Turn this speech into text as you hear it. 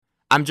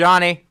I'm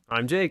Johnny,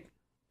 I'm Jake.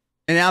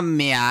 And I'm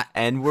Matt.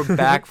 and we're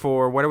back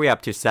for what are we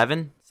up to?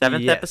 Seventh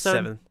Yes,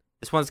 episode. 7th.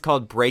 This one's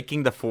called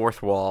 "Breaking the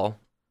Fourth Wall."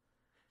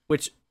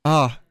 Which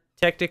Oh,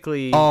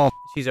 technically,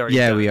 she's already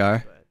yeah, done, we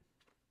are. but-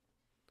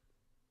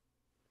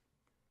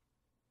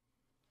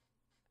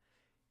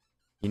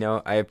 You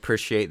know, I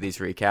appreciate these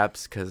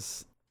recaps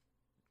because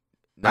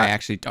I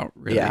actually don't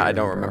really. I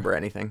don't remember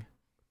anything.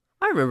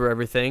 I remember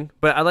everything,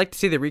 but I like to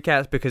see the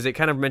recaps because it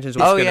kind of mentions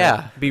what's going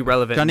to be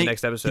relevant in Johnny, the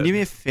next episode. Can you do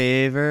me a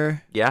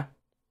favor? Yeah.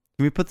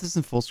 Can we put this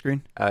in full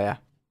screen? Oh yeah.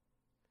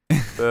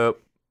 Boop.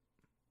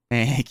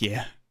 Thank you.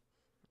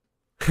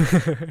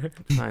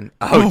 Fine.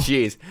 Oh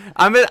jeez.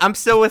 I'm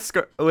still with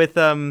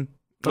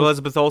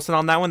Elizabeth Olsen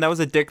on that one. That was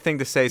a dick thing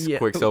to say, Yeah.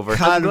 Quicksilver.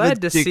 Kind I'm of a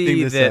glad to dick see thing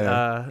to say.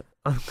 that.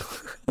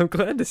 I'm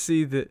glad to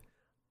see that.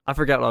 I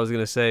forgot what I was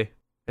going to say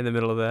in the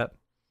middle of that.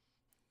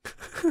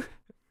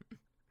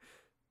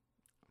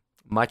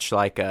 Much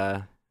like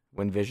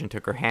when Vision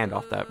took her hand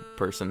off that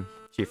person,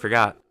 she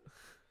forgot.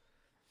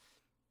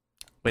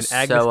 When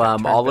Agnes So got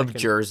turned all back of in.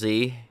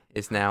 Jersey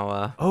is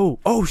now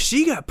Oh,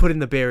 she got put in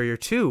the barrier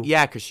too.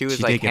 yeah, because she was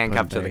She like did get put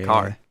handcuffed to in the there,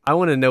 car. I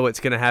want to know what's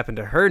going to happen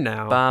to her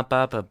now. Ba,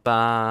 ba, ba,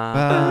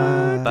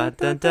 ba, ba,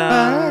 da,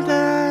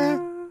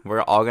 da.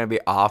 We're all gonna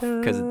be off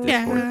because of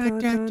Discord.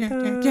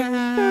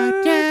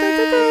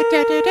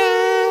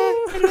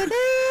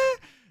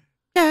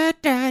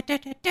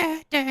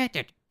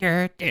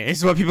 This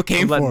is what people I'm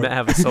came letting for. Matt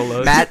have a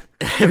solo. Matt,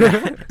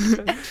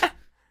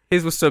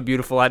 His was so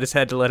beautiful. I just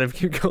had to let him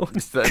keep going.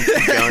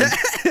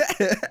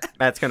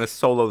 Matt's gonna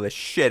solo the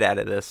shit out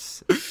of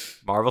this.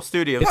 Marvel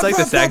Studios. It's like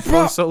the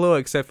saxophone solo,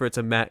 except for it's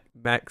a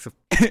Max.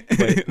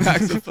 Wait.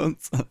 Saxophone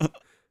solo.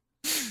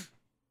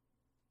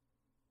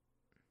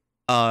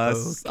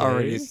 That's Okay.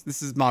 already.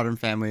 This is Modern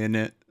Family, isn't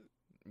it?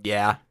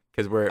 Yeah,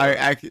 because we're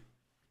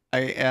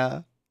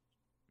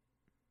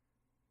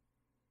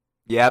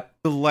yep.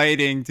 The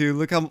lighting, dude.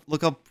 Look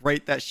how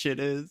bright that shit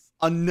is.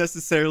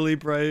 Unnecessarily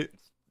bright.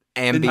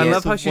 Ambient. I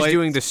love how of she's white,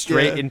 doing the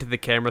straight yeah. into the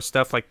camera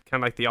stuff, like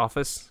kind of like The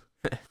Office.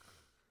 I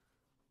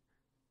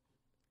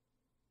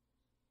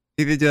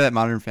think they do that in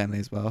Modern Family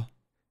as well.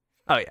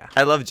 Oh yeah,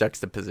 I love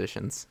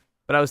juxtapositions.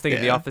 but I was thinking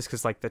The Yeah. Office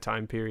because like the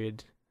time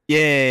period.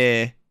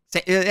 Yeah.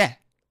 Yeah.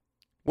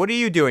 What are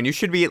you doing? You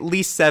should be at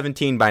least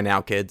 17 by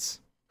now, kids.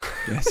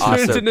 Yes.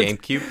 Also, Internet-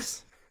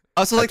 GameCubes.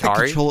 Also, like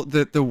Atari?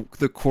 the control,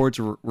 the cords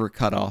were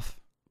cut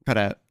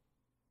out.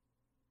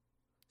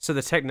 So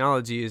the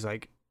technology is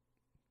like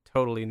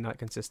totally not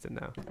consistent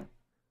now.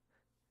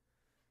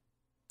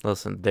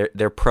 Listen,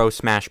 they're pro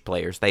Smash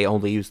players. They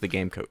only use the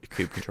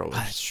GameCube controllers.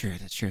 That's true.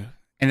 That's true.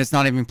 And it's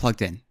not even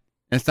plugged in.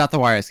 And it's not the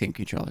wireless game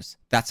controllers.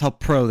 That's how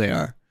pro they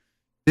are.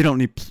 They don't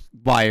need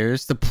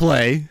wires to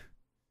play.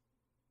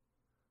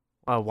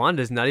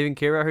 Wanda does not even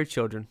care about her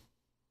children.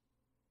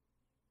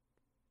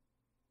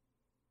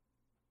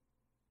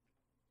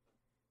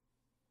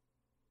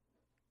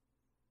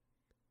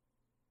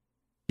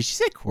 Did she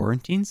say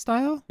quarantine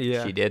style?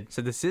 Yeah, She did.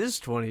 So this is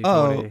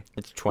 2020.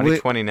 It's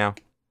 2020 now.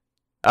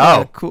 Yeah,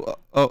 Oh, cool.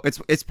 Oh,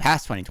 it's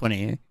past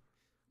 2020. It's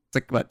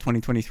like what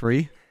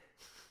 2023.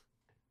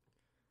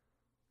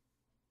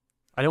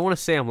 I don't want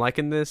to say I'm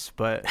liking this,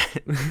 but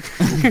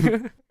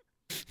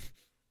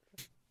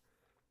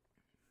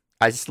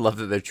I just love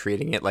that they're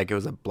treating it like it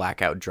was a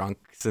blackout drunk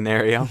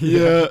scenario.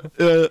 Yeah.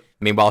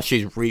 Meanwhile,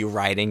 she's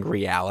rewriting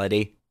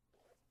reality.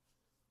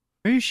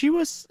 Maybe she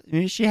was.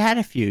 Maybe she had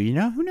a few. You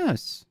know, who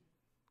knows?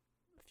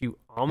 a few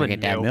almond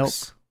Get that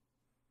milks.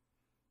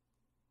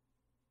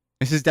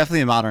 This is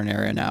definitely a modern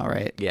era now,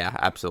 right? Yeah, We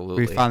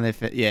absolutely. finally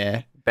fit.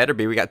 Yeah, Better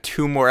be. We got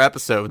 2 more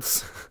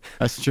episodes.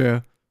 that's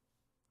true.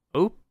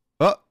 Oop.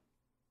 Oh,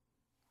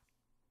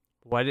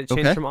 Why did it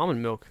change Okay. from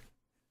almond milk?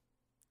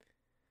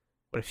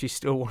 What if she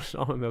still wanted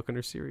almond milk in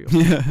her cereal?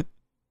 yeah.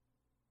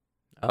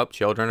 Oh,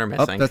 children are Oh,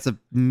 missing. that's a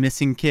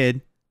missing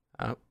kid.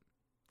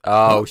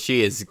 Oh,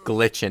 she is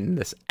glitching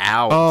this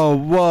out. Oh,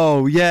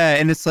 whoa, yeah,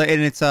 and it's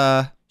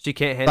She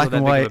can't handle Black that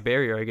and big of a white.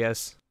 barrier, I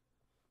guess.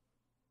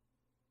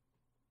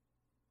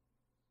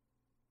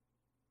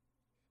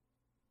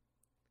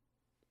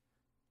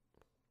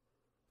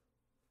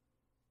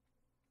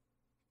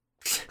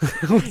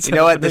 You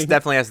know what? This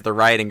definitely has the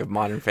writing of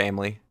Modern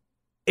Family.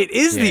 It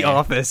is The Yeah.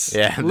 Office.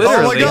 Yeah, this literally.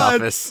 is Oh my The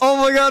God. Office. Oh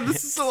my god,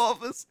 this is so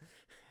Office.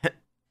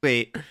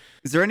 Wait,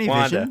 is there any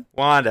vision?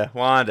 Wanda.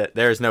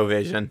 There's no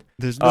vision.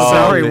 There's Oh,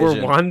 Sorry, Vision.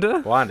 we're Wanda.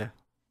 Wanda.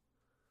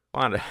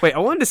 Wait, I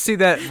wanted to see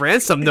that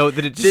ransom note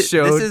that it just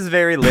showed. This is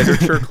very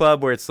literature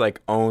club where it's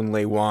like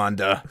only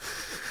Wanda.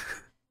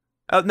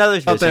 Oh, no,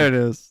 there's Oh, vision. there it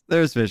is.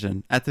 There's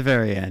vision at the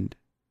very end.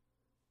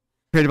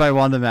 Created by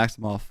Wanda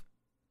Maximoff.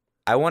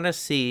 I want to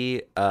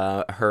see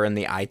her in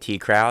the IT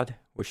crowd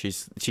where she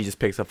just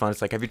picks up phone.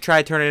 It's like, have you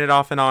tried turning it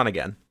off and on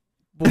again?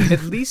 Well,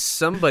 at least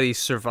somebody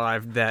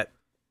survived that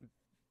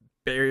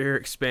barrier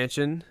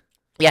expansion.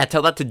 Yeah,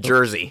 tell that to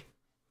Jersey.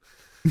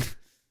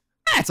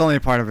 It's only a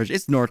part of it.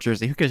 It's North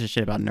Jersey. Who gives a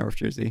shit about North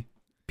Jersey?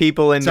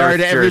 People in Sorry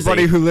North to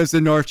everybody Jersey. who lives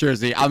in North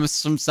Jersey. I'm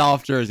from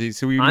South Jersey,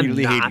 so we I'm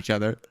immediately hate not. each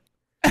other.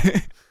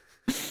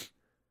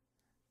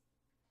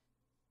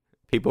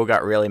 People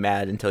got really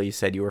mad until you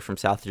said you were from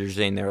South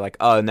Jersey, and they were like,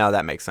 "Oh no,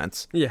 that makes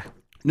sense." Yeah.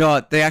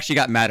 No, they actually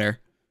got madder.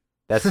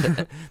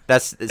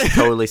 It's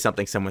totally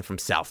something someone from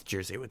South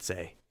Jersey would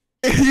say.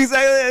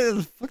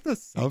 Exactly. Fuck the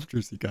South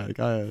Jersey guy.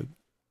 Go ahead.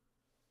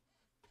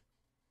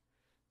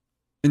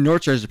 In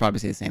North Jersey, probably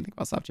say the same thing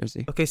about South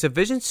Jersey. Okay, so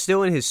Vision's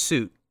still in his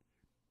suit,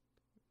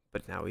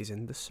 but now he's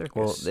in the circus.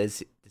 Well, does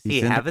he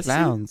He's have into a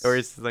clowns. suit, or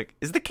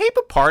is the cape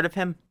a part of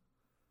him?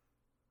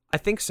 I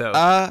think so.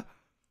 I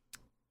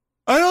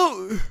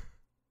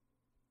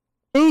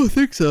don't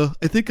think so.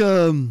 I think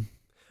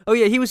oh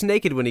yeah, he was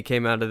naked when he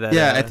came out of that.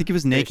 yeah, I think he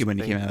was naked spaceship when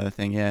he thing. came out of the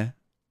thing. Yeah,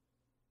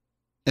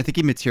 I think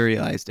he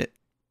materialized it.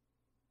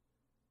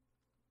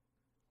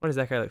 Why does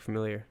that guy look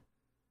familiar?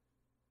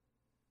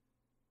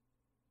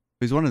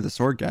 He's one of the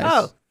sword guys.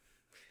 Oh.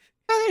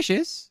 Oh, there she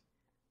is.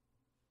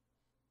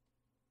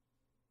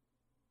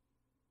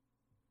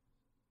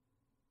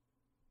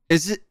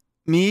 Is it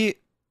me,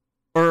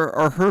 or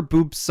are her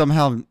boobs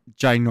somehow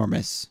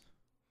ginormous?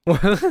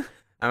 I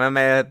mean,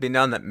 may it be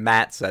known that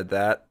Matt said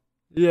that.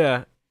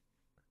 Yeah.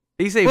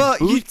 Did you say Well,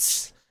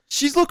 boots?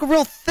 She's looking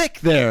real thick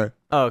there.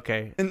 Oh,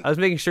 okay. And- I was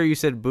making sure you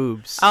said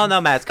boobs. I don't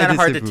know, Matt. It's kind I of did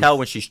hard say to tell boobs.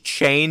 when she's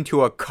chained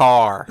to a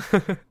car.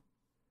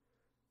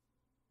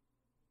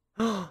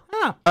 Huh.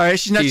 All right,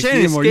 she's not She's chained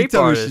the anymore. You escape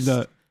tell me artist. she's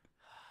not.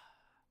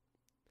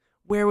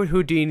 Where would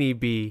Houdini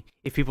be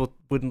if people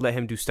wouldn't let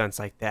him do stunts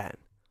like that?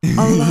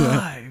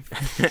 Alive.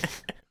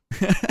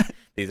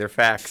 These are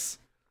facts.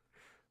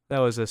 That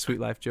was a Sweet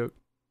Life joke.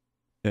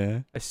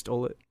 Yeah, I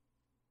stole it.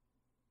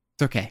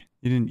 it's okay.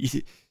 You didn't.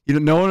 You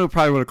don't. No one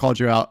probably would have called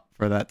you out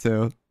for that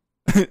too.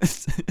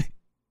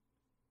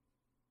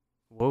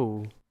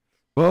 Whoa.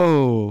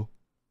 Whoa.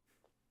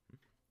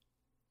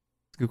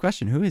 Good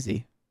question. Who is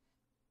he?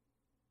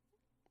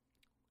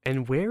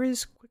 And where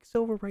is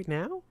Quicksilver right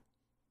now?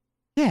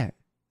 Yeah.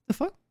 The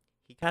fuck?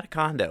 He got a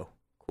condo.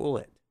 Cool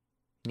it.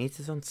 He needs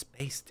his own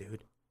space,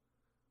 dude.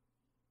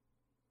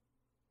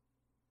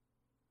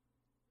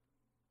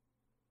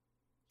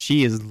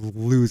 She is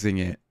losing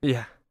it.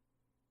 Yeah.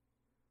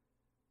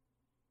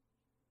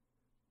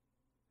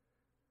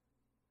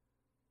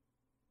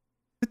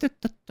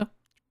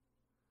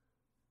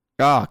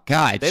 Oh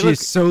God, They she look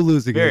is so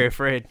losing Very it.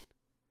 afraid.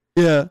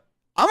 Yeah,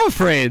 I'm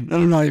afraid. And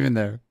I'm not even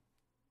there.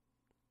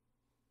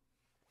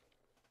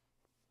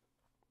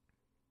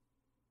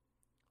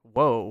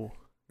 Whoa.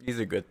 These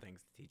are good things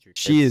to teach your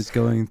kids. She is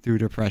going through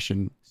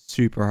depression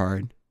super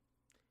hard.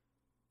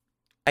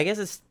 I guess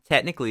it's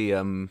technically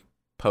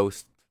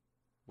post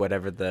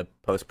whatever the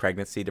post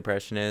pregnancy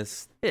depression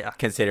is, Yeah.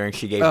 considering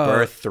she gave Oh.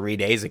 birth 3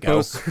 days ago.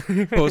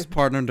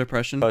 Postpartum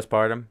depression.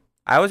 Postpartum.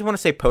 I always want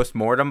to say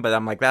postmortem, but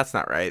I'm like, that's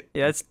not right.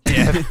 Yeah, it's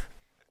death.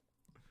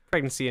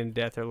 Pregnancy and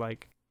death are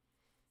like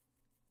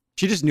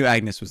She just knew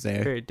Agnes was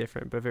there. very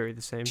different, but very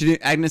the same. She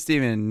didn't. Agnes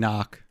didn't even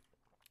knock.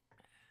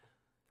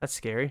 That's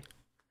scary.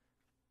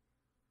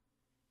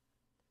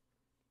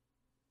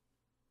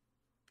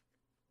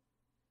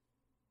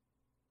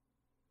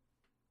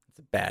 It's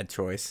a bad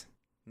choice.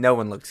 No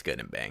one looks good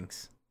in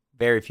bangs.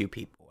 Very few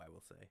people, I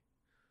will say.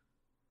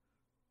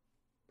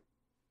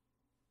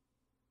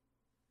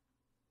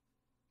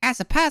 As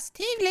a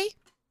positively.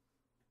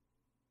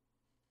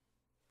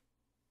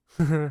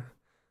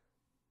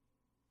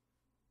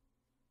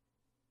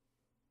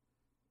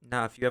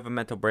 Now, if you have a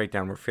mental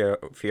breakdown, we fear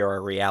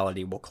our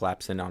reality will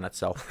collapse in on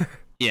itself.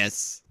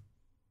 Yes.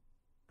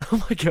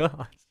 Oh my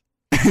god.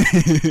 Thank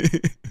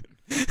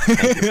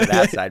you for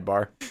that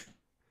sidebar.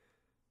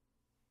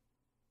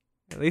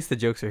 At least the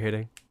jokes are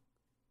hitting.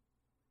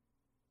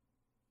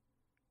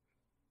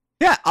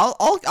 Yeah,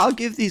 I'll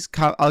give these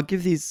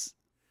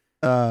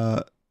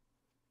the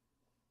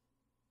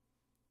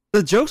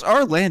jokes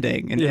are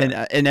landing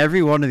in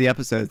every one of the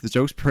episodes. The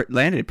jokes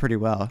landed pretty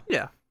well.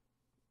 Yeah.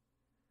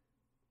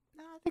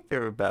 No, I think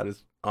they're about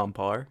as on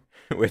par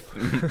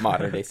with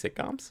modern day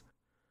sitcoms.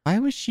 Why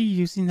was she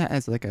using that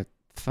as like a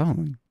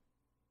phone?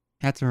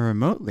 That's a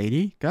remote,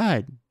 lady.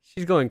 God,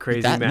 She's going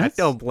crazy, that Matt. nuts?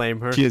 Don't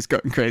blame her. she is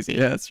going crazy.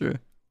 Yeah, that's true.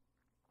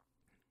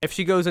 If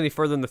she goes any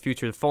further in the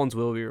future, the phones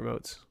will be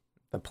remotes.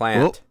 The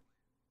plant.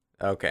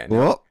 Okay. No,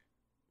 Whoa.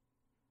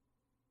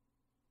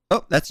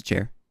 Oh, that's a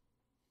chair.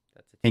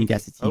 that's a And TV.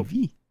 that's a Oh.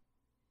 TV.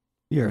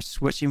 We are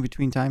switching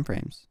between time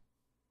frames.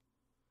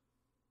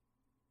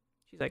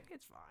 She's like,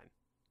 it's fine.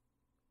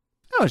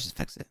 Oh, let's just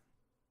fix it.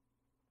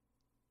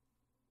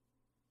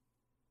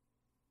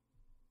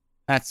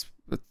 That's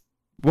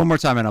one more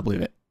time and I'll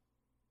believe it.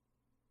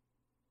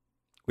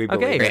 We Okay.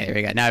 believe Great, it. there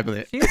we go. Now I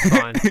believe She it. is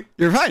fine.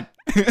 You're fine.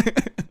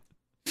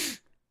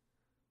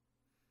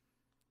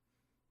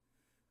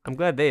 I'm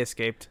glad they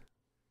escaped.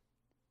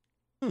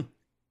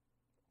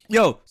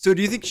 Yo, so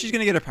do you think she's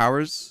gonna get her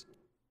powers,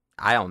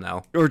 I don't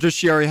know. or does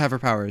she already have her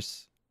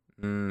powers?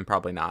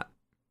 Probably not.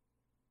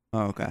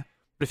 Oh, okay.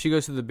 But if she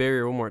goes through the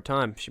barrier one more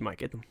time, she might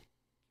get them.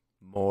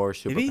 More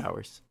Maybe?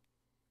 superpowers.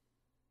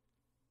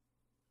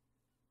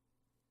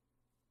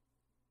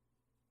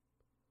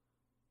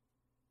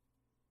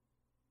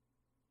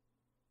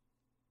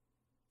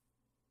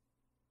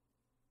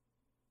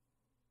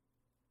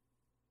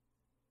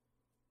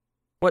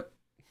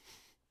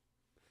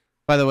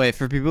 By the way,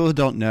 for people who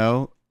don't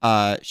know,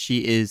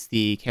 she is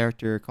the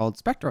character called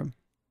Spectrum,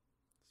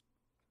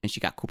 and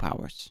she got cool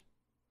powers.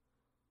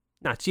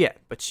 Not yet,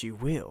 but she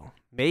will.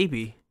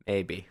 Maybe.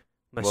 Maybe.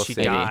 Unless We'll she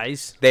see.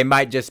 dies. They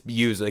might just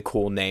use a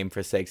cool name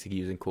for sakes of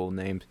using cool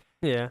names.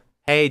 Yeah.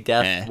 Hey,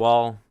 Death Eh.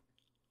 Wall.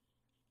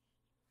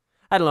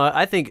 I don't know.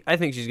 I think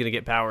she's gonna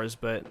get powers,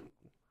 but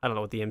I don't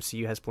know what the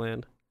MCU has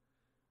planned.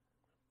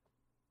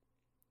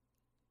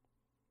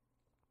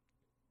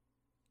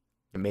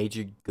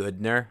 Major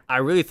Goodner. I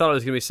really thought it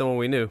was gonna be someone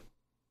we knew.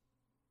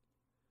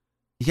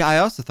 Yeah, I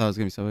also thought it was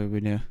gonna be somebody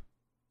we knew.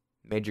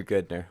 Major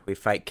Goodner. We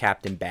fight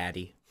Captain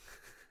Batty.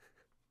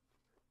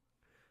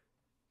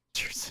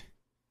 Seriously.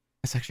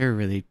 That's actually a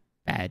really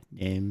bad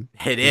name.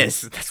 It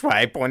is. That's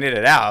why I pointed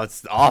it out.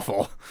 It's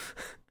awful.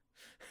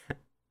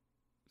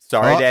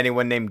 Sorry Oh. to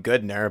anyone named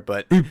Goodner,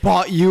 but We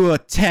bought you a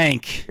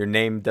tank. your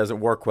name doesn't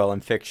work well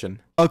in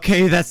fiction.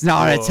 Okay, that's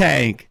not Whoa. a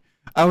tank.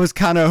 I was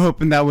kind of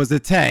hoping that was a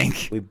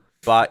tank. We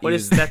bought What you.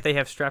 is that they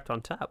have strapped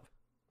on top?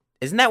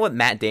 Isn't that what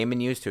Matt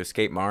Damon used to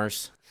escape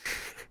Mars?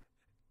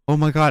 Oh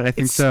my god, I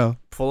think It's- so.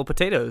 Full of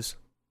potatoes.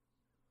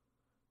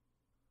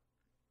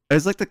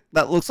 It's like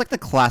that looks like the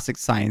classic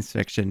science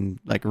fiction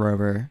like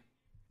rover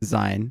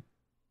design.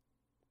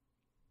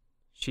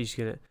 She's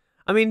gonna.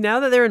 I mean, now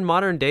that they're in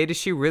modern day, does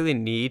she really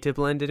need to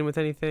blend in with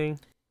anything?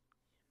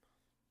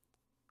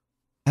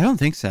 I don't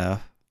think so.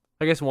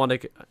 I guess Wanda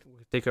could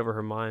take over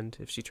her mind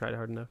if she tried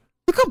hard enough.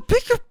 Look how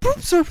big your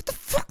boobs are. What the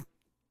fuck?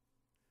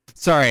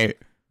 Sorry,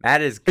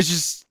 Matt is. it's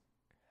just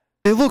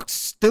they look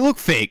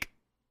fake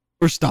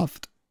or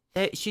stuffed.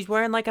 She's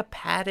wearing like a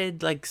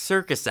padded like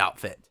circus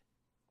outfit.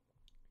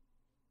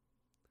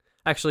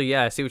 Actually,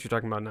 yeah, I see what you're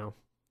talking about now.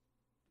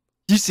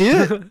 Do you see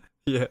it?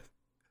 Yeah.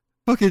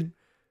 Fucking.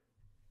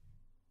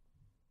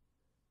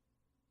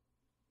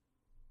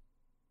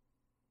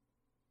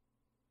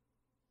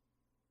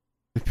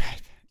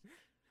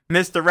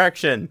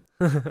 Misdirection.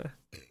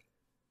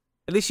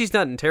 At least she's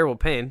not in terrible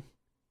pain.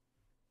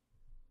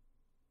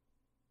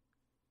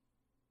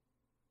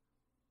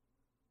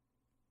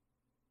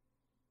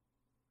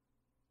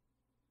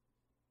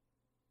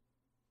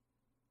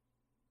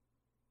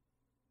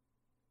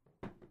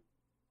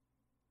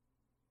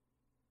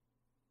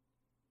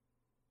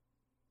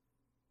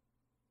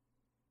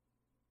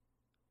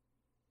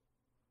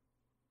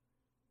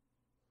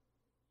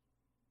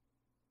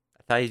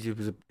 I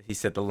thought he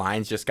said the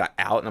lines just got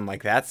out, and I'm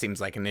like, that seems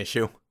like an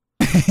issue.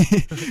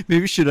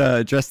 Maybe we should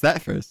address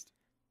that first.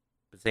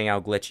 But seeing how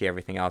glitchy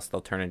everything else,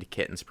 they'll turn into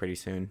kittens pretty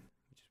soon,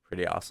 which is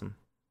pretty awesome.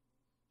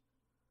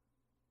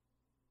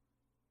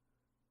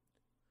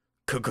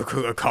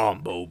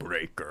 Combo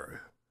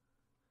breaker.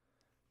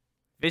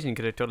 Vision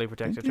could have totally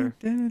protected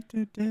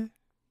her.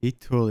 He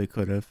totally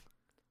could have.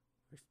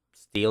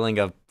 Stealing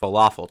a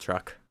falafel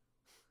truck.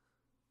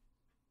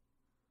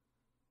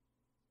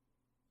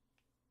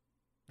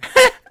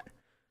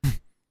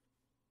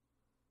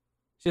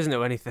 She doesn't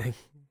know anything.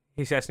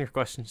 He's asking her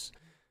questions.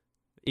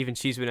 Even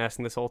she's been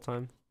asking this whole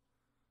time.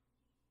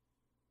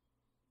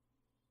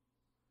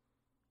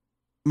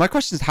 My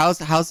question is,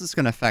 how's this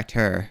gonna affect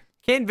her?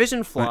 Can't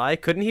Vision fly?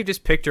 Couldn't he have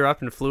just picked her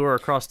up and flew her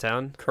across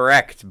town?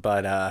 Correct,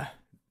 but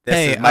this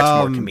Hey, is much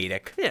more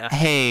comedic. Yeah.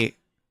 Hey,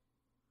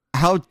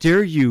 how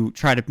dare you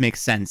try to make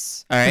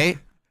sense? All right,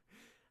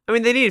 I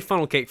mean, they needed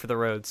funnel cake for the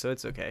road, so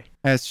it's okay.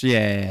 that's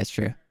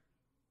true.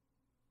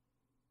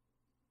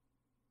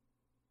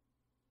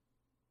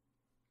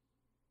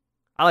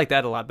 I like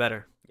that a lot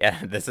better.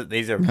 Yeah,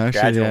 these are Actually,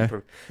 gradual. yeah.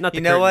 Not the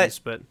You know what? curtains,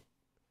 but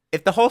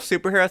If the whole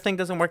superhero thing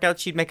doesn't work out,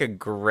 she'd make a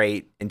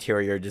great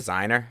interior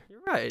designer.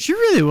 you're right. She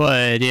really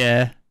would,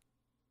 yeah.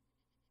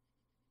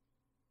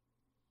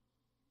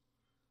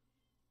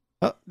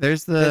 Oh,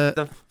 there's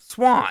The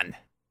swan, I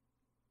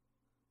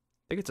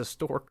think it's a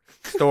stork.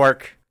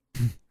 stork,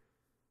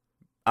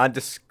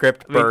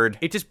 nondescript I mean, bird.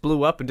 It just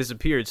blew up and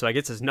disappeared, so I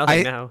guess it's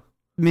nothing now.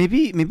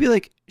 maybe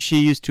like she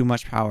used too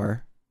much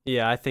power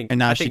Yeah, I think. and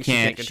now I she think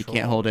can't control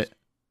hold it. it.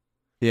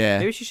 Yeah.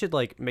 Maybe she should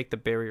like make the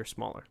barrier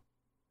smaller.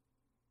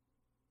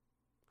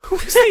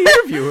 Who's the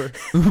interviewer?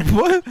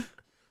 What?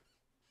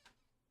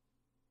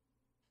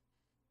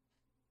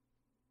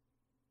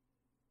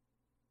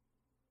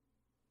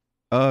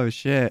 Oh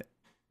shit.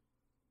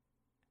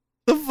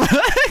 The fuck?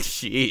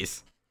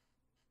 Jeez.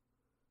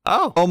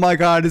 Oh. Oh my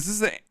god,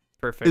 is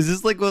Perfect.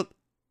 this like what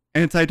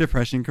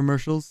anti-depression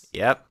commercials?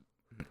 Yep.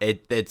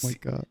 It's Oh my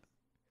god.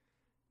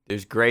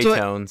 there's gray So,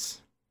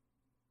 tones.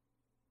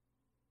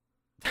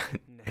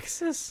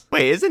 Nexus?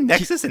 Wait, isn't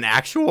Nexus an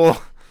actual?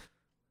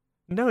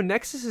 No,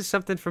 Nexus is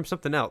something from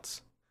something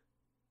else.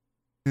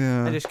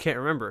 Yeah. I just can't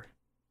remember.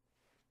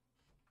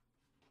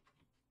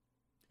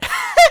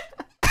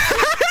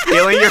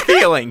 Feeling your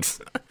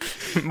feelings.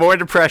 More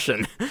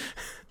depression. It's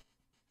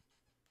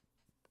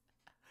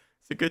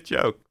a good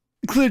joke.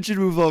 Glitch and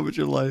move on with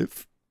your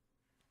life.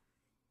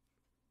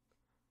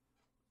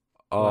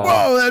 Oh.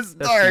 Whoa, that's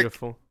That's dark.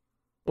 beautiful.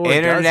 Or does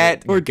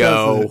Internet it? Or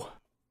does go.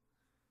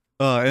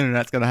 Oh,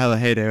 internet's gonna have a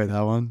heyday with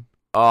that one.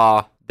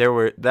 There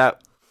were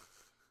that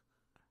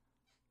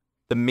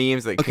The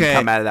memes that Okay. can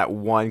come out of that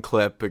one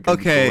clip are gonna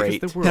Okay. be great.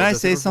 The world Can I doesn't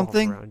say revolve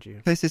something? around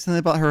you. Can I say something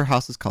about her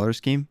house's color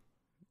scheme?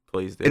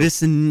 Please do. It is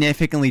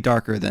significantly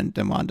darker than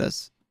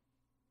Wanda's.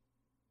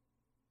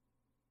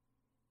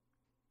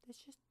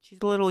 She's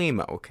a little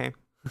emo, okay?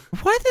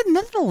 Why are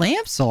none of the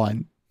lamps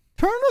on?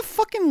 Turn on a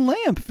fucking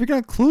lamp if you're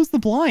gonna close the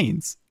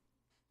blinds.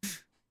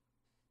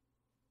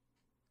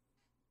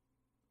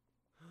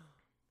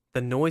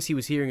 The noise he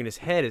was hearing in his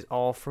head is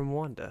all from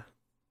Wanda.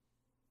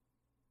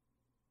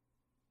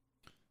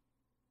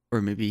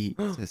 Or maybe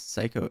it's a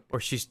psycho. Or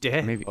she's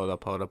dead. Maybe. Hold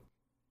up.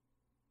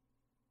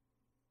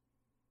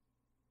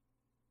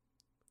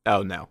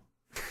 Oh no.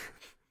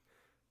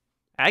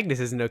 Agnes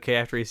isn't okay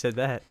after he said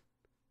that.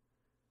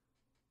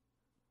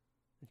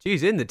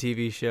 She's in the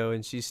TV show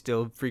and she's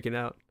still freaking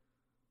out.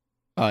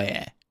 Oh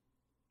yeah.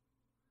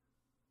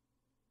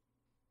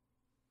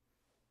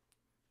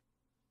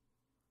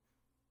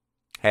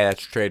 Hey,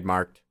 that's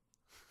trademarked.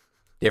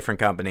 Different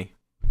company.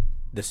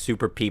 The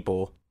super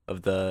people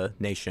of the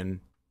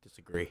nation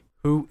disagree.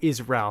 Who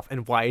is Ralph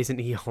and why isn't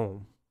he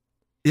home?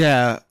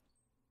 Yeah.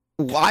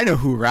 Well, I know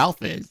who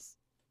Ralph is.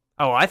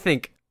 Oh, I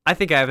think I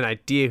have an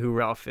idea who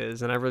Ralph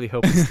is, and I really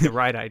hope it's the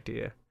right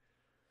idea.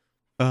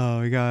 Oh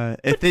my god.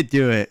 If they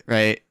do it,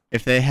 right?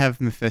 If they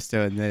have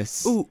Mephisto in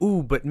this.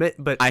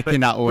 But I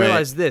cannot wait.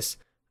 realize this.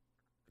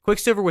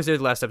 Quicksilver was there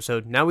the last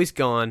episode. Now he's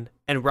gone,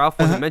 and Ralph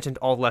wasn't mentioned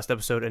all the last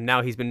episode, and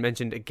now he's been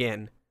mentioned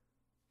again.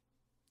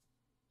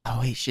 Oh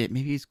wait, shit.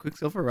 Maybe he's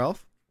Quicksilver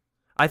Ralph?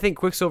 I think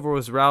Quicksilver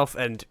was Ralph,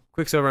 and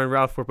Quicksilver and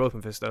Ralph were both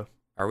Mephisto.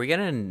 Are we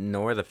gonna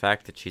ignore the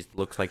fact that she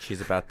looks like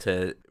she's about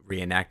to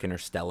reenact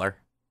Interstellar?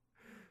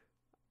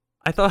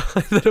 I thought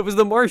it was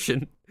the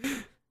Martian.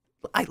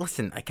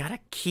 Listen, I gotta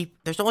keep.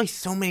 There's only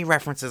so many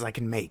references I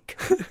can make.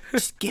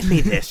 Just give me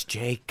this,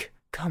 Jake.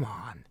 Come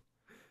on.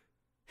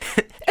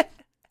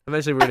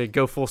 Eventually, we're gonna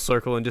go full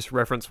circle and just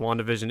reference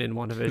WandaVision in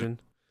WandaVision.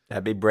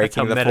 That'd be That's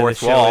breaking how the meta fourth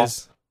this show wall.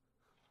 is.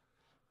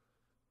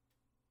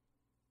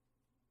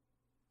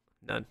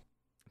 None.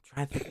 I'm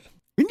trying to think.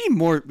 We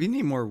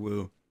need more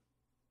Woo.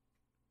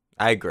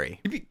 I agree.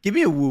 Give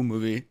me a Woo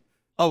movie.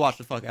 I'll watch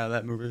the fuck out of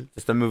that movie.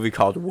 Just a movie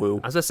called Woo.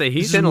 I was gonna say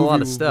he's This is in a lot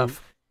movie of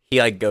stuff. He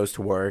like goes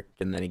to work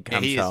and then he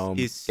comes he is- home,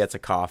 he's gets a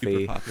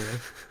coffee. Super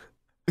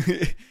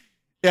popular.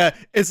 Yeah,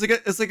 it's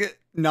like a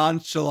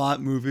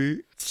nonchalant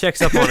movie.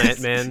 Checks up on it,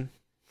 man.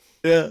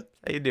 Yeah.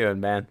 How you doing,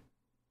 man?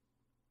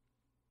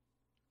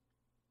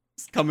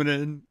 Just coming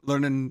in,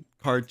 learning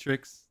card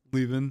tricks,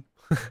 leaving.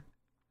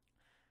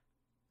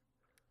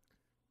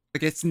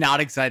 Like it's not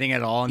exciting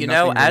at all. And You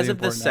know, nothing as really of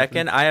the important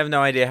second, happens. I have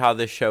no idea how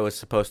this show is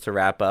supposed to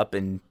wrap up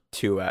in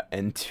two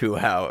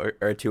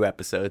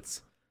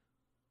episodes.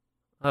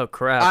 Oh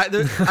crap!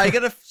 I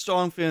get a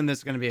strong feeling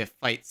there's going to be a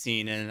fight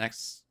scene in the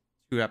next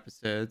 2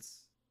 episodes.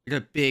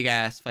 Like a big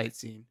ass fight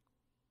scene.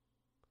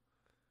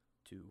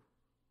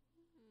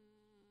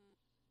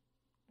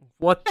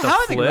 What the How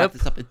are they going to wrap flip?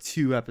 this up in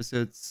 2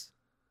 episodes?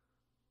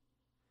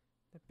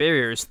 The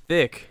barrier is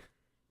thick.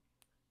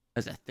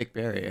 There's a thick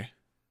barrier.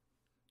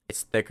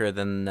 It's thicker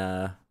than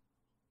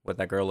what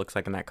that girl looks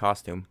like in that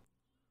costume.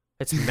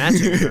 It's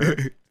matching her.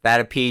 That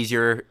appease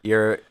your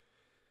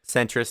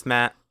centrist,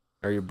 Matt,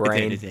 or your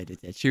brain. It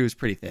did. She was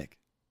pretty thick.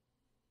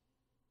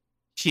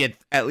 She had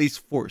at least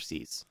 4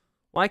 C's.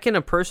 Why can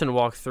a person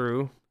walk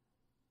through,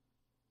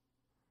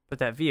 but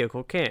that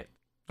vehicle can't?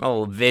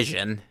 Oh,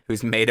 Vision,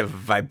 who's made of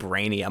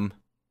vibranium.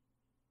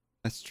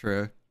 That's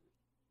true.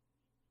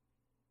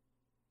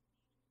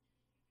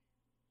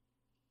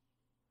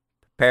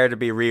 Prepare to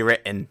be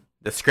rewritten.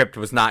 The script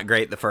was not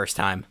great the first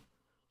time.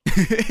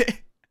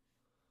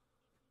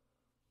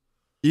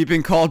 You've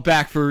been called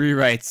back for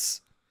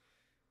rewrites.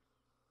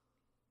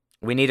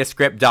 We need a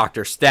script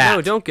doctor stat.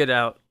 No, don't get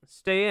out.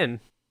 Stay in.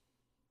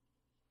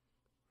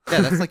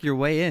 Yeah, that's like your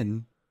way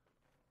in.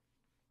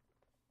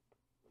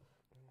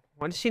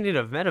 Why does she need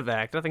a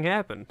medevac? Nothing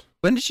happened.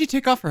 When did she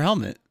take off her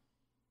helmet?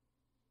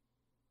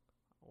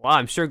 Wow,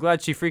 I'm sure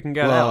glad she freaking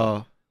got out.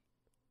 Whoa.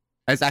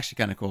 That's actually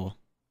kind of cool.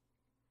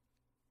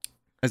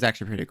 That's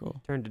actually pretty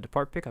cool. Turned to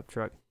depart pickup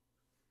truck.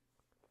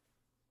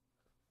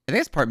 I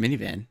think it's part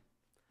minivan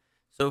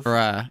So, or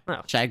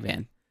Oh. shag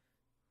van.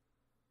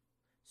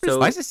 so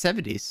Why is it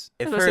 70s?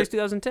 if Let's her, say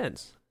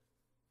 2010s.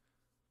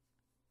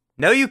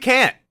 no, you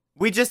can't.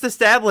 We just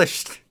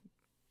established.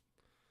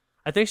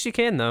 I think she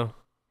can though.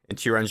 And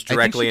she runs think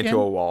directly she into can.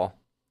 a wall.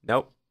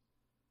 Nope.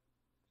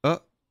 Oh,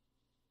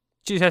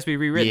 She just has to be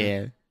rewritten.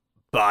 yeah.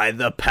 By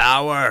the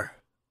power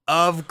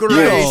of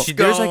grace. Yo,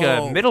 There's like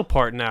a middle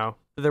part now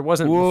that there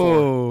wasn't before.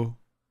 Whoa.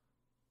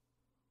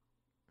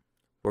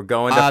 We're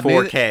going to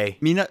Maybe- 4K.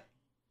 Mina.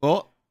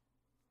 Well,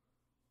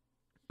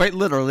 quite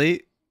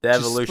literally. The just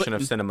evolution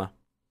of splitting. cinema.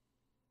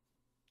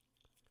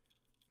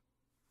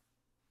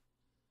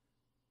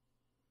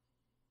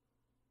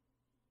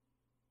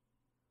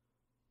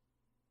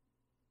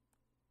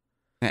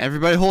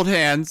 Everybody hold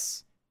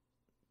hands.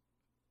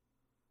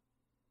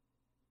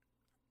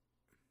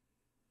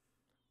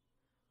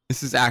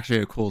 This is actually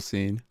a cool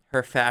scene.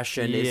 Her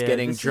fashion is Yeah,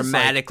 getting this is like-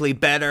 dramatically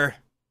better.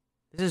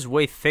 This is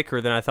way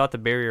thicker than I thought the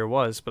barrier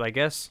was, but I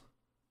guess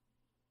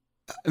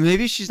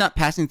Maybe she's not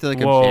passing through like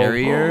Whoa. a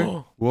barrier.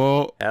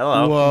 Whoa.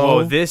 Hello.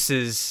 Whoa, this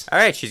is. All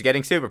right, she's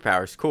getting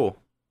superpowers. Cool.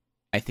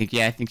 I think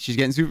she's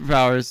getting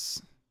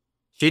superpowers.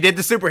 She did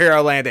the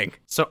superhero landing.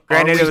 So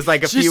Granted, are it was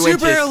like a She's few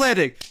inches. superhero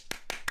landing.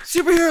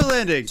 Superhero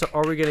landing. So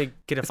are we gonna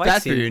get a It's fight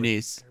bad scene for your with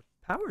niece. her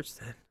powers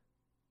then?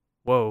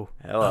 Whoa.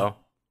 Hello.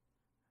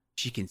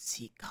 She can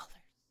see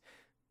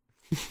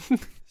color.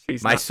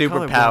 She's My not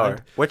superpower. colorblind.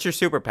 What's your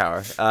superpower?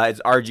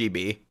 It's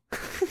RGB.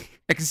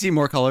 I can see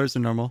more colors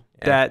than normal.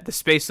 Yeah. That the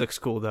space looks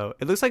cool though.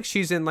 It looks like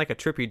she's in like a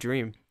trippy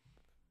dream.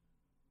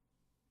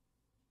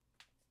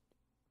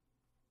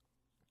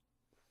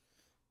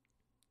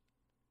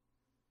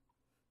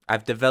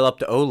 I've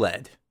developed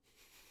OLED.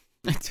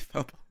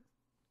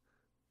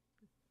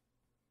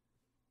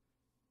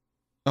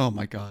 Oh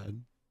my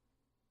god.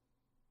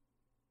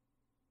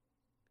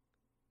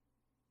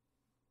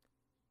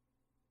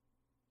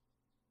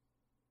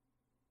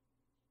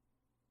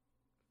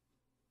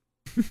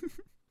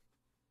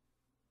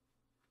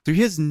 So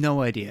he has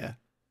no idea.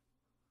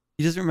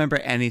 He doesn't remember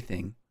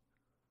anything.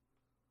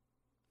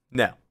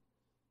 No.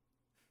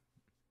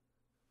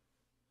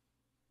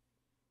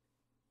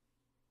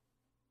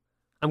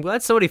 I'm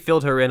glad somebody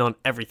filled her in on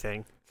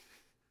everything.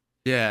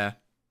 Yeah.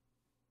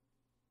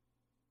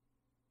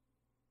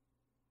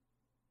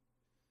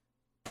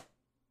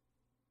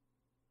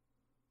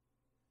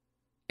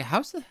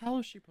 How the hell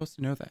is she supposed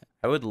to know that?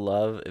 I would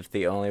love if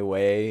the only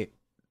way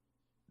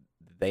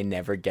they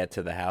never get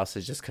to the house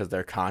is just because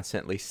they're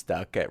constantly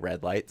stuck at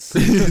red lights.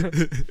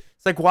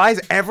 It's like, why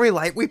is every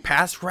light we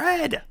pass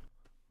red?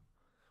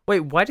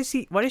 Wait, why does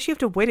she have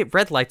to wait at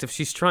red lights if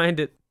she's trying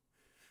to?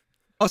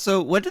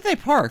 Also, when did they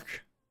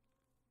park?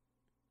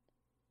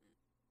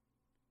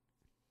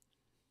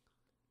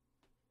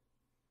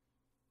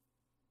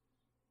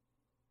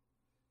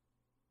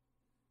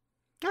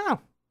 Oh.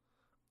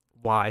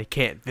 Why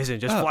can't Vision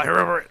just Oh. fly her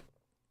over it?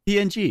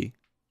 PNG.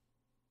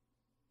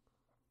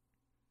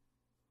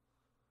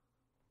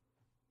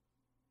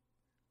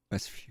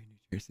 Westview, New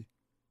Jersey.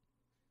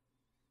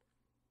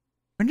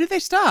 When did they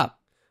stop?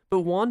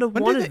 But Wanda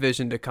When did wanted they-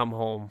 Vision to come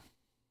home.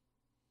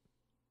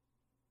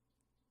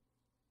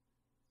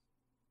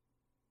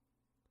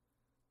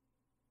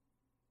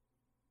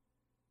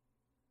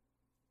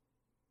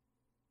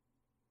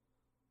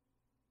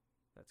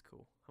 That's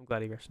cool. I'm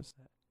glad he referenced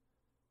that.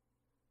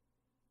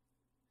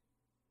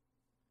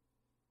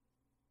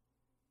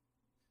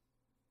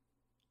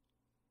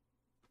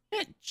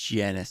 Not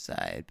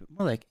genocide, but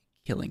more like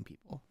killing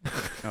people.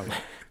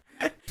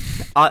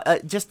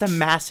 Just a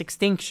mass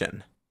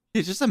extinction.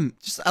 Yeah, just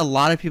a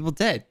lot of people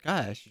dead.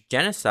 Gosh.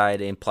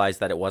 Genocide implies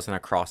that it wasn't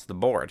across the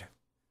board.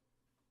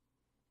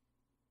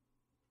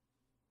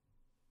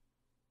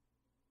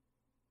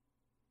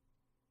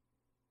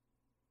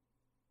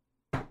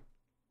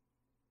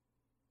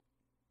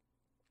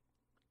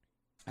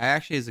 That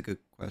actually is a good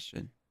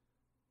question.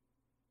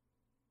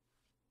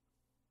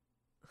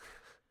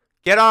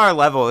 Get on our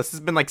level. This has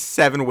been like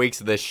 7 weeks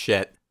of this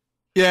shit.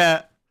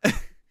 Yeah.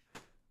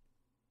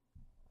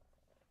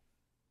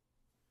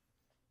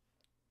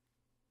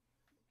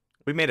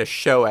 We made a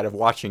show out of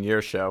watching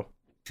your show.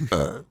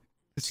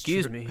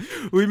 Excuse me.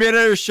 We made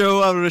a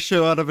show out of a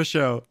show out of a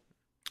show.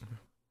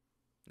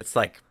 It's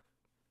like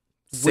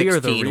We are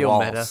the 16 real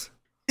walls. meta.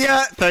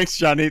 Yeah, thanks,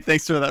 Johnny.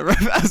 Thanks for that.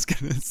 I was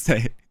gonna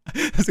say.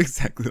 That's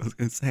exactly what I was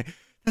gonna say.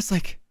 That's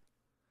like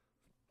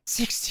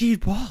 16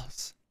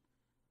 balls.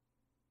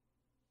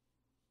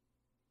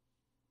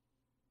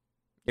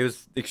 It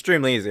was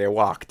extremely easy. I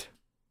walked.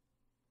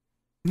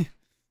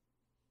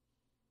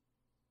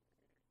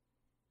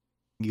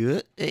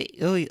 Good.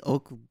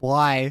 Oh,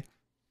 why?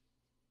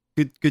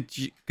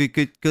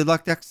 Good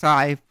luck next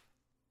time.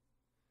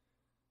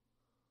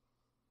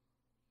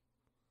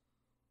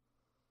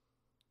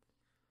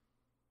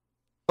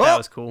 That Oh,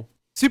 was cool.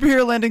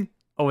 superhero landing.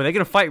 Oh, are they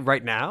gonna fight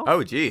right now? Oh,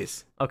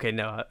 jeez. Okay,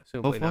 no, Oh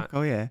assumably fuck! not.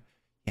 Oh yeah.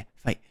 Yeah.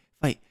 Fight.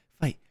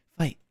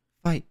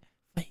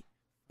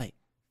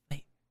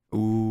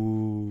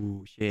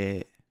 Ooh,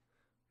 shit.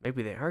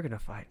 Maybe they are gonna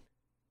fight.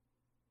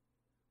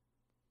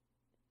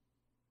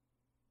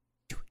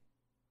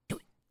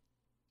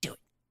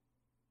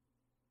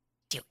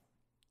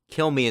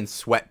 Kill me in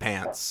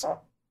sweatpants. Was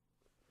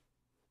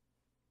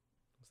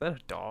that a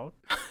dog?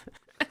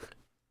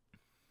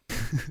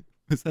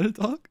 Was that a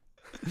dog?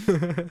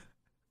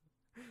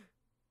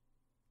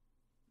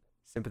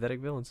 Sympathetic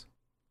villains.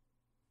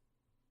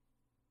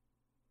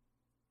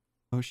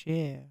 Oh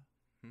shit.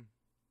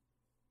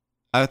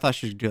 I thought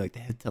she would do like the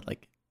head to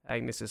like.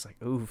 Agnes is like,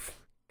 oof,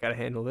 gotta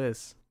handle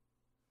this.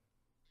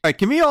 All right,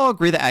 can we all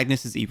agree that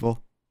Agnes is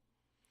evil?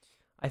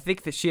 I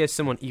think that she has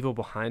someone evil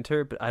behind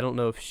her, but I don't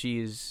know if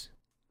she's.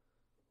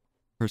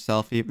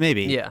 Herself,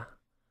 maybe. Yeah.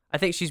 I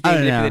think she's I being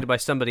don't know. manipulated by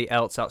somebody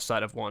else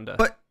outside of Wanda.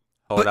 But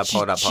Hold But up, she-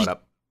 hold up, she- hold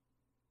up.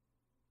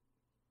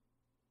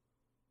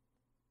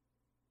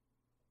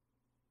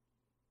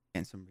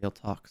 and some real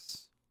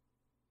talks.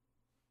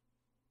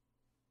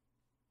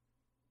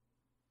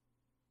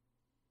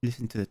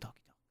 Listen to the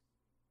talkie talk.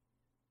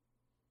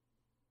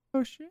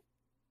 Oh shit.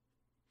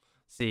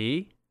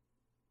 See?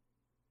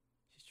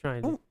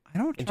 Trying to I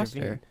don't trust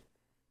intervene. her.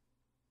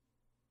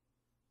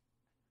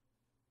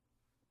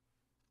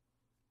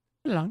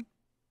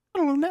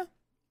 Hello now.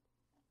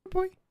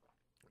 Boy.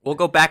 We'll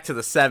go back to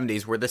the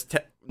 70s where this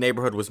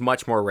neighborhood was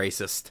much more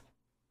racist.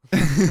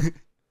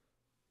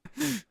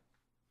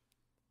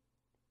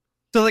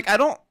 So, like, I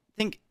don't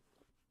think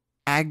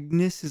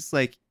Agnes is,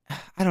 like,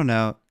 I don't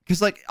know.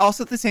 Because, like,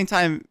 also at the same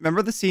time,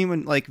 remember the scene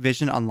when, like,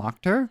 Vision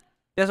unlocked her?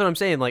 That's what I'm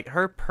saying. Like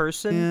her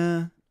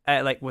person,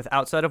 Yeah. like with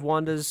outside of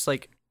Wanda's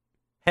like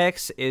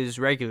hex is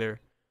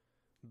regular,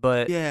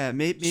 but Yeah,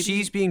 maybe.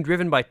 she's being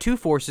driven by two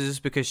forces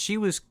because she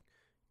was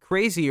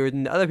crazier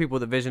than the other people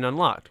that Vision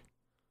unlocked.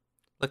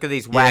 Look at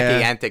these wacky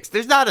Yeah. antics.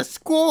 There's not a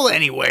school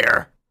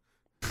anywhere.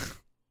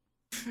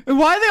 And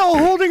why are they all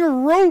holding a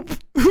rope?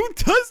 Who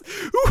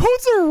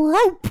holds a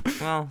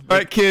rope? Well, All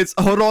right, kids,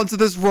 hold on to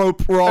this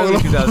rope. We're all Early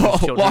 2000s going to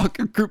children. walk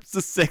in groups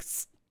of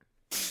 6.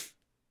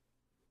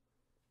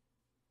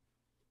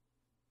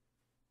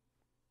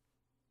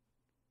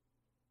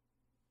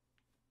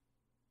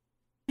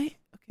 Hey,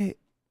 okay.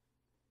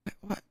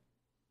 What?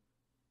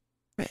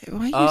 Why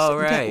you oh,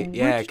 sitting down? right. Where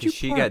Yeah, did you because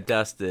she park? got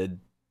dusted.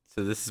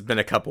 So this has been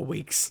a couple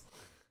weeks.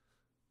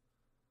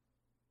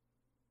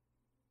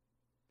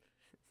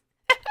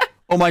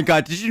 Oh my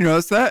god, did you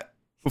notice that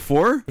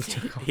before?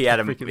 He had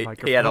Freaking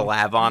he had a microphone.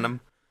 lav on him.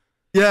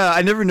 Yeah,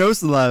 I never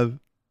noticed the lab.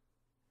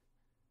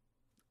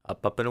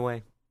 Up, and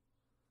away.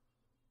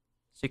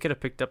 She could have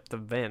picked up the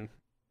van.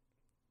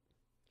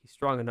 He's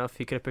strong enough.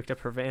 He could have picked up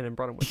her van and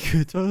brought him with him.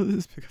 You could totally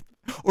just pick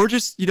up or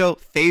just,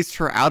 phased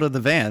her out of the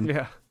van.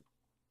 Yeah.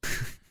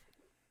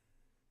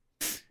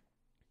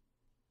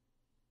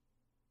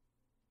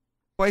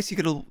 Twice he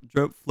could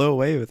have flew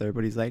away with her,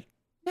 but he's like,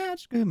 nah, I'll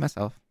just go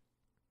myself.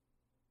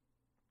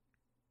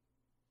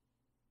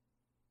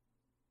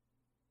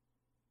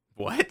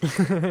 What?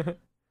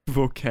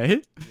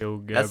 Okay.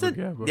 Yo, That's gabba, a,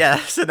 gabba. yeah,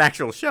 that's an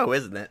actual show,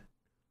 isn't it?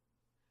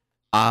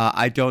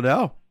 I don't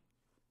know.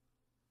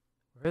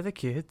 Where are the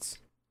kids?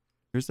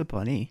 Here's a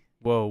bunny.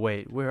 Whoa,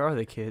 wait. Where are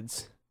the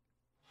kids?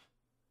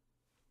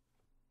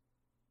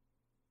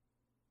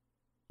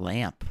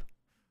 Lamp.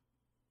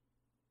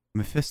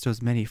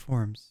 Mephisto's many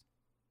forms.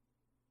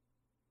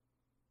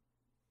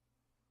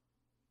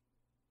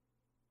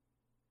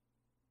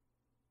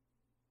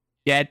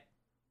 Dead.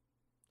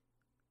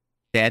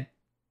 Dead.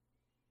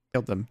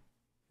 Killed them.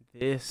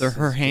 This They're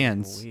her is getting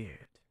hands.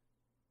 Weird.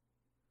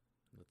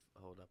 Let's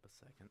hold up a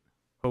second.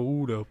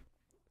 Hold up.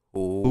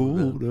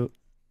 Hold up.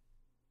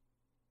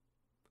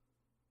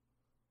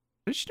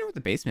 What does she know what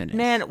the basement is?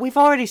 Man, we've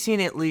already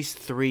seen at least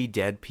 3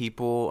 dead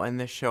people in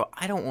this show.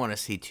 I don't want to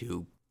see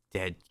 2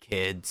 dead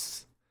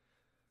kids.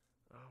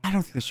 I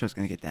don't think the show's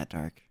gonna get that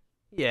dark.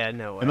 Yeah,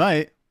 no way. It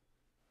might.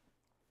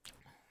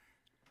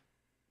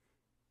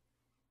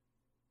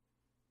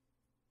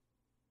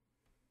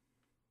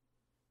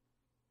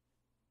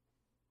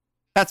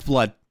 That's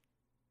blood.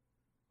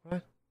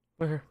 What?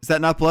 Where? Is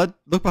that not blood?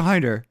 Look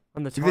behind her.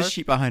 On the Look at tarp? the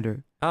sheet behind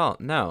her. Oh,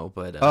 no,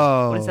 but...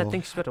 Oh. What is that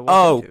thing she's about to walk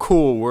Oh, into?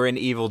 cool. We're in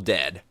Evil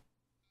Dead.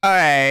 All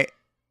right.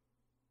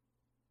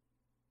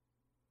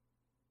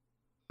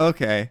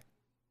 Okay.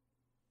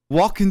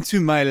 Walk into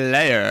my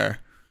lair.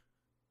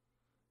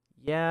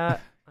 Yeah,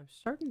 I'm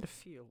starting to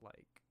feel like...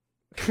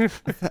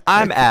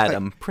 I'm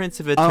Adam, Prince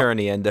of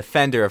Eternia and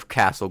Defender of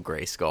Castle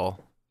Grayskull.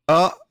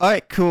 Oh, all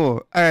right,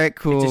 cool. All right,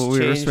 cool. just We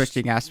were changed-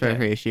 switching aspect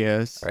yeah.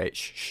 ratios. All right,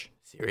 shh.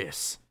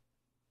 Serious.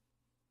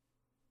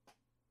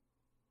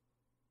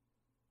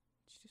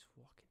 Did she just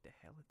walk into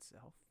hell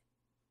itself?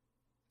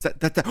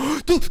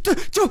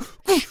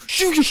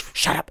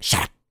 Shut up.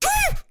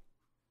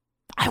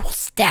 I will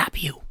stab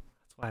you.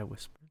 That's why I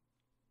whispered.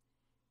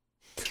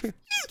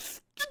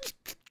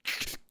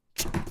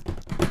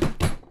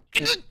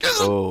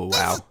 Oh,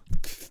 wow.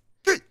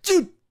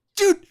 Dude.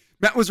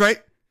 Matt was right.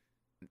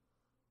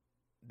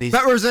 These...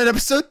 Matt was in that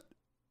episode.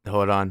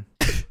 Hold on.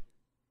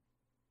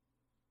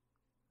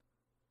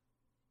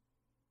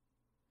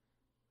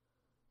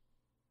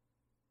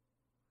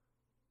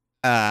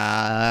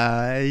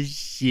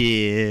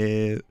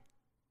 Shit.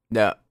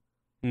 No,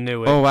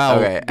 Knew it. Oh, wow.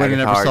 Okay, I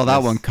never Agatha saw that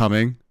Harkness. one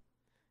coming.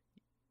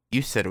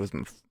 you said it was...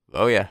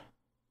 Oh, yeah.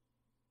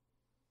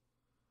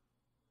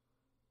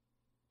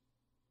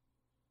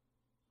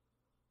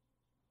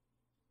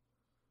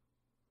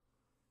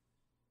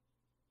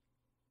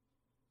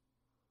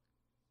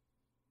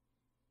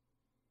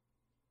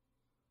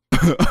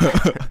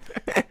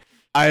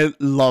 I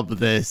love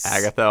this.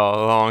 Agatha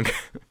all along.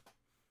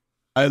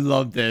 I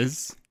love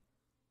this.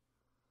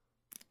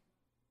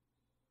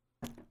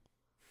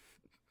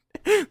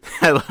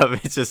 I love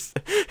it. It's just...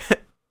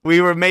 we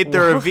were made the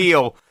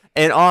reveal.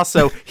 And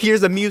also,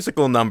 here's a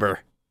musical number.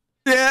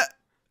 Yeah.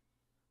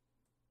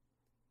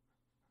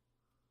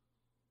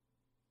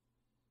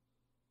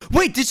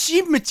 Wait, did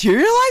she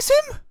materialize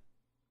him?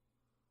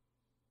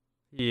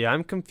 Yeah,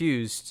 I'm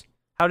confused.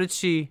 How did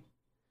she...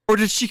 Or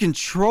did she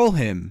control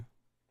him?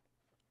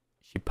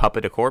 She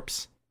puppet a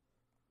corpse.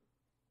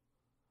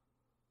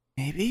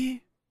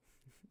 Maybe.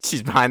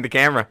 She's behind the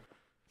camera.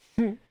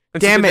 And she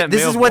Damn did it, that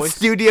this male is what voice.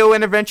 studio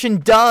intervention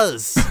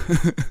does.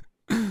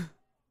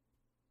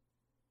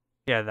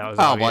 Yeah, that was.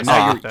 Oh, well, obvious. now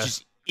I you're got that.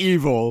 just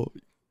evil.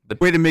 The-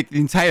 Way to make the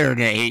entire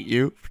internet hate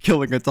you for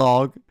killing a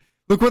dog.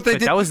 Look what they Wait,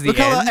 did. that was the Look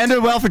how end? that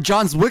ended well for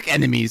John's Wick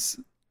enemies.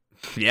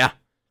 Yeah.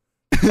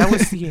 That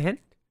was the end.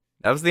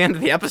 That was the end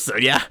of the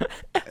episode. Yeah.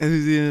 It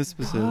was the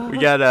episode. We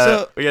got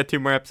So- we got 2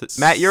 more episodes.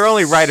 Matt, you're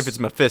only right if it's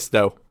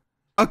Mephisto.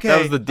 Okay. That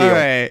was the deal. All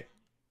right.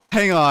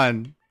 Hang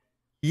on.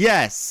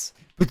 Yes.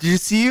 But do you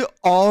see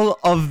all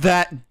of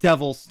that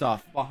devil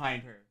stuff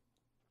behind her?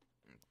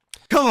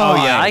 Come Oh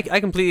on. yeah, I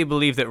completely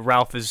believe that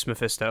Ralph is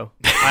Mephisto.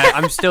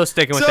 I'm still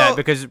sticking with that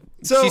because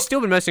so- she's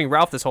still been messing with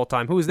Ralph this whole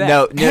time. Who is that?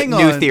 No, Hang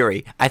new on.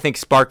 theory. I think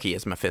Sparky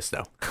is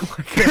Mephisto.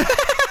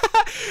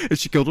 And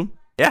she killed him.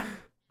 Yeah.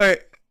 All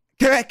right.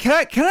 Can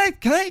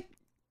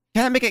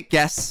I make a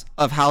guess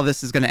of how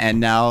this is going to end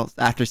now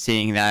after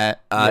seeing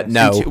that?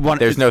 No, In two-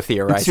 there's no in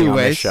theorizing two on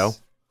ways. this show.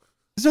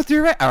 There's no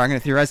theory. Oh, I'm gonna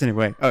theorize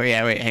anyway. Oh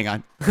yeah, wait, hang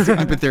on.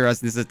 I've been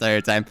theorizing this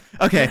entire time.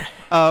 Okay.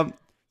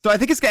 So I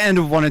think it's gonna end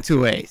of one of 2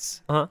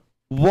 ways. Uh-huh.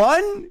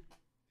 One,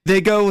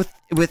 they go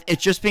with it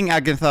just being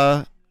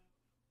Agatha,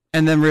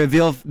 and then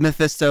reveal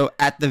Mephisto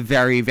at the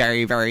very,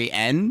 very, very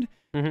end.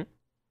 Mhm.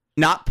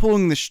 Not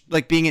pulling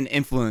the being an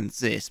influence,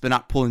 but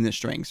not pulling the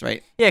strings,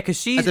 right? Yeah,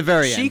 because At the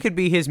very she end. could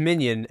be his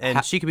minion, and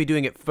Ha- she could be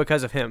doing it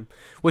because of him,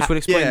 which would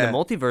explain yeah. the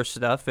multiverse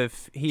stuff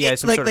if he It- has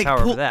some sort of power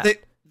pull, over that.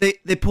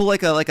 They pull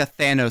like a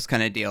Thanos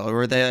kind of deal,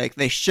 where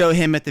they show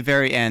him at the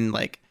very end,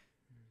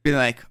 being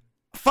like,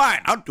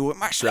 "Fine, I'll do it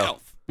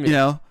myself." Yeah. You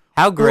know.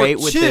 How great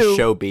would 2 this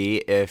show be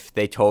if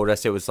they told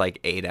us it was like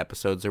 8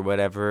 episodes or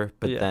whatever,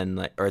 but Yeah.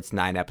 then or it's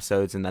 9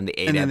 episodes and then the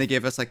 8 And then they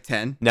gave us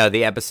 10. No,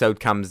 the 8 episode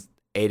comes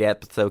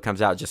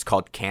out just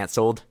called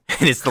Canceled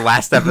and it's the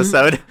last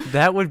episode.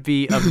 That would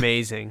be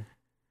amazing.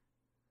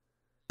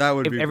 That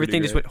would If be everything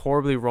pretty just good. went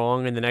horribly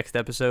wrong in the next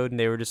episode, and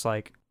they were just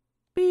like,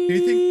 Do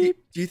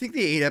you think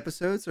the 8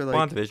 episodes are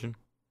WandaVision.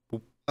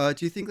 do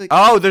you think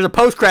Oh, there's a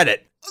post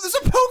credit. oh, there's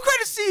a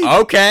post-credit scene.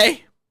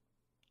 Okay.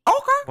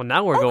 well,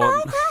 now we're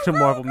going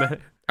to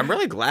I'm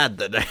really glad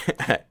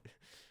that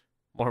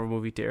Marvel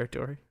movie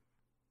territory.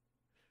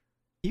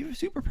 You have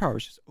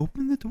superpowers. Just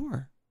open the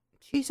door.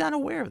 she's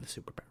unaware of the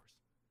superpowers.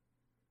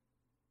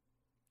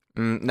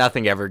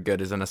 Nothing ever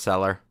good is in a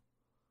cellar.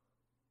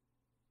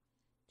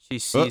 She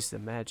sees the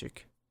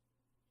magic.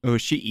 Oh,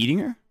 is she eating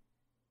her?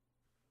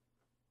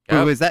 Yep.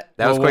 Oh, is that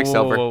That was Whoa, whoa,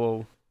 Quicksilver. whoa, whoa,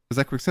 whoa. was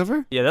that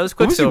Quicksilver? Yeah, that was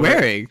What was he Quicksilver.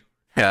 wearing?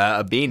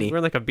 A beanie.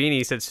 Wearing like a beanie.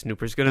 He said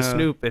Snooper's gonna Oh.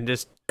 snoop, and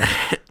just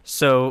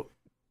so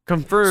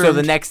confirmed. So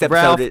the next episode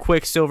Ralph, it-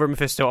 Quicksilver,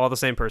 Mephisto, all the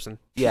same person.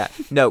 Yeah.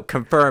 No,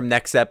 confirm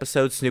next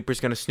episode. Snooper's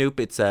gonna snoop.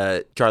 It's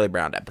a Charlie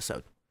Brown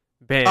episode.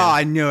 Bam. Oh,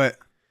 I knew it.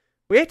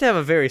 We have to have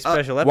a very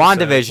special episode.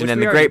 WandaVision which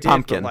and we the already Great did, but,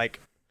 Pumpkin. Like,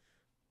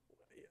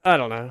 I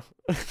don't know.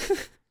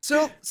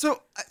 So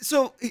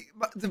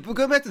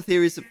going back to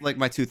theories,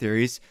 my 2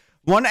 theories.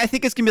 One, I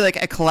think it's gonna be like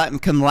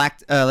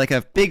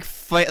a big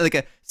fight, like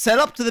a set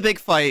up to the big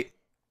fight,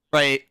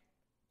 right?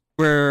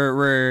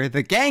 Where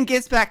the gang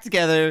gets back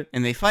together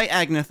and they fight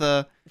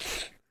Agnetha,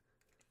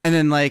 and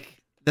then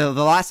the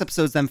last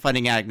episode's them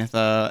fighting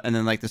Agnetha, and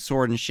then the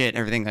sword and shit, and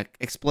everything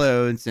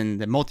explodes, and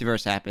the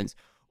multiverse happens.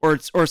 Or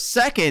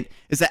second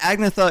is that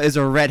Agnetha is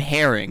a red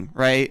herring,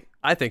 right?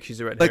 I think she's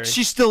a red herring.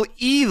 She's still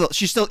evil.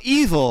 She's still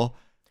evil,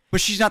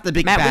 but she's not the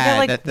big Matt, we bad.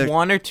 got that they're-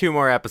 1 or 2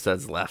 more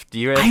episodes left. Do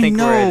you really I think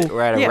know.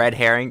 we're at a Yeah. red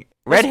herring?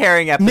 Red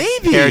herring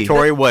Maybe.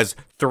 territory was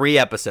 3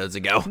 episodes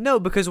ago. No,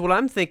 because what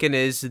I'm thinking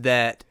is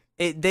that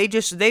they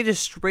just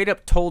straight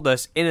up told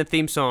us in a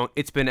theme song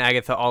it's been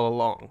Agatha all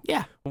along.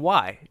 Yeah.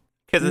 Why?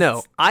 'Cause No,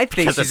 it's- I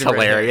think because she's it's a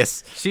red herring.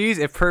 hilarious. She's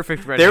a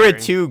perfect red There herring. were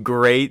 2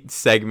 great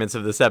segments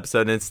of this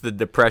episode, and it's the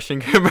depression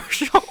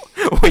commercial,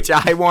 which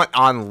I want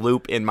on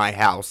loop in my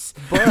house.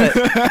 But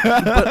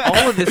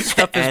all of this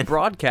stuff is And-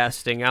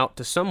 broadcasting out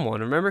to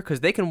someone, remember? Because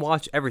they can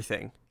watch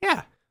everything.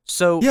 Yeah.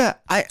 So Yeah,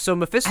 so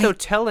Mephisto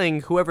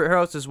telling whoever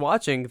else is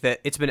watching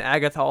that it's been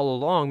Agatha all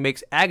along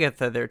makes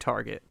Agatha their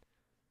target.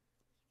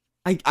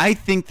 I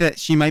think that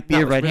she might be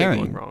That a was red really herring,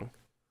 going wrong.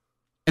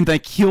 and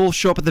he'll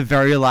show up at the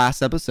very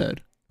last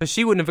episode. But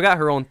she wouldn't have got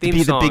her own theme Be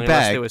the song big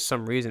unless bag. there was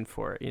some reason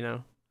for it, you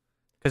know?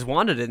 Because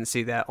Wanda didn't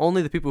see that.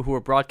 Only the people who were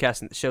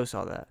broadcasting the show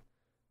saw that,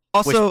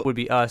 Also, which would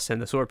be us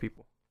and the Sword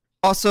people.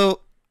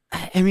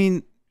 I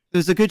mean,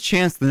 there's a good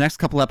chance the next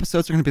couple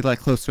episodes are going to be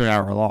close to an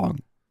hour long.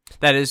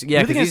 That is, yeah,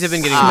 You're because gonna these have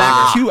been getting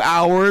smack longer. 2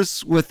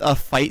 hours with a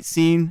fight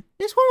scene.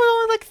 This one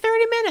was only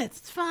 30 minutes.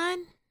 It's fine.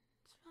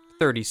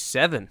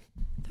 37.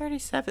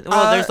 37.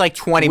 Well, there's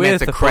 20 With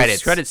minutes the of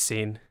credits. credit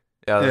scene.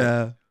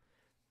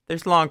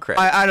 There's long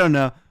credits. I don't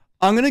know.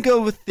 I'm gonna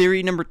go with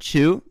theory number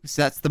 2 because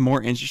that's the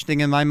more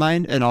interesting in my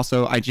mind, and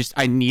also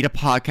I need a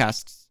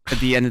podcast at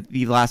the end of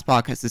the last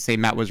podcast to say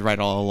Matt was right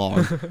all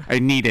along. I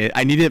need it.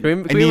 I need it.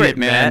 Can I we need write it,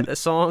 man. Matt a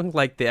song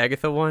like the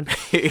Agatha one?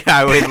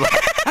 I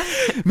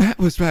would. Matt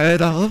was right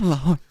all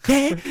along.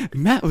 Yeah,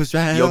 Matt was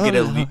right You'll all get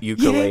a along.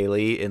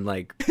 ukulele and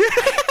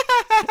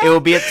it will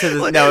be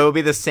it will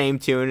be the same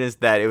tune as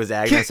that. It was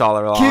Agnes all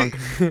along.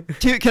 Can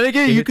I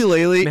get a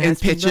ukulele and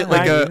Matt's pitch been it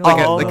like a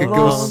all ghost?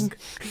 along.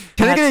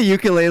 Can I get a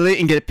ukulele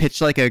and get it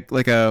pitched like a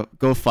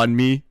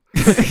GoFundMe?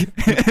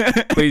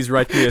 Please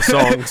write me a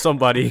song,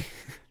 somebody.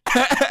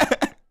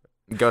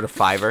 Go to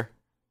Fiverr.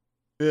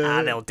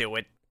 They'll do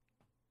it.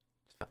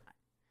 All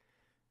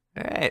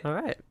right. All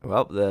right.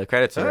 Well, the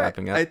credits are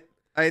wrapping up.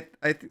 I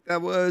think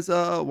that was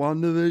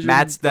WandaVision.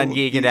 Matt's done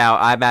geeking out.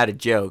 I'm out of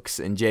jokes,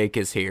 and Jake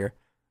is here.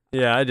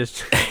 Yeah, I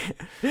just.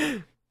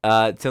 Till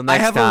next time. I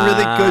have a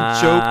really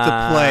good joke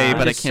to play,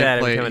 but I just sad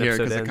can't play every it time an here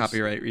episode because of ends.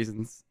 copyright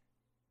reasons.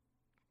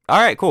 All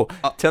right, cool.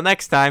 Oh. Till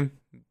next time.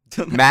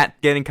 Matt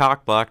getting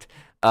cockblocked.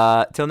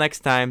 Till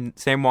next time.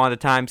 Same Wanda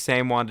time,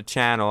 same Wanda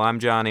channel. I'm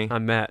Johnny.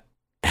 I'm Matt.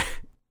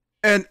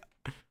 And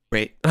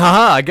wait,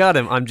 Haha, I got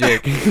him. I'm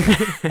Jake.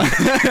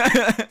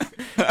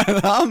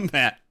 I'm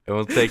Matt. It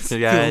will take you Still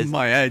guys.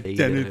 my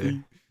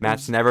identity.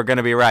 Matt's never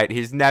gonna be right.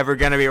 He's never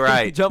gonna be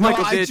right. John No,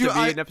 Michael I did it do- to me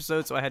I- in an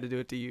episode, so I had to do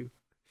it to you.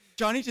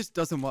 Johnny just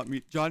doesn't want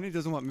me. Johnny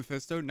doesn't want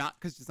Mephisto, not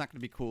because it's not going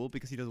to be cool,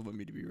 because he doesn't want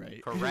me to be right.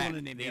 He doesn't Correct. want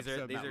to name the These are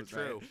episode Matt was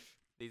true. right.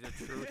 These are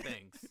true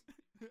things.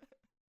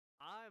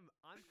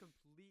 I'm completely.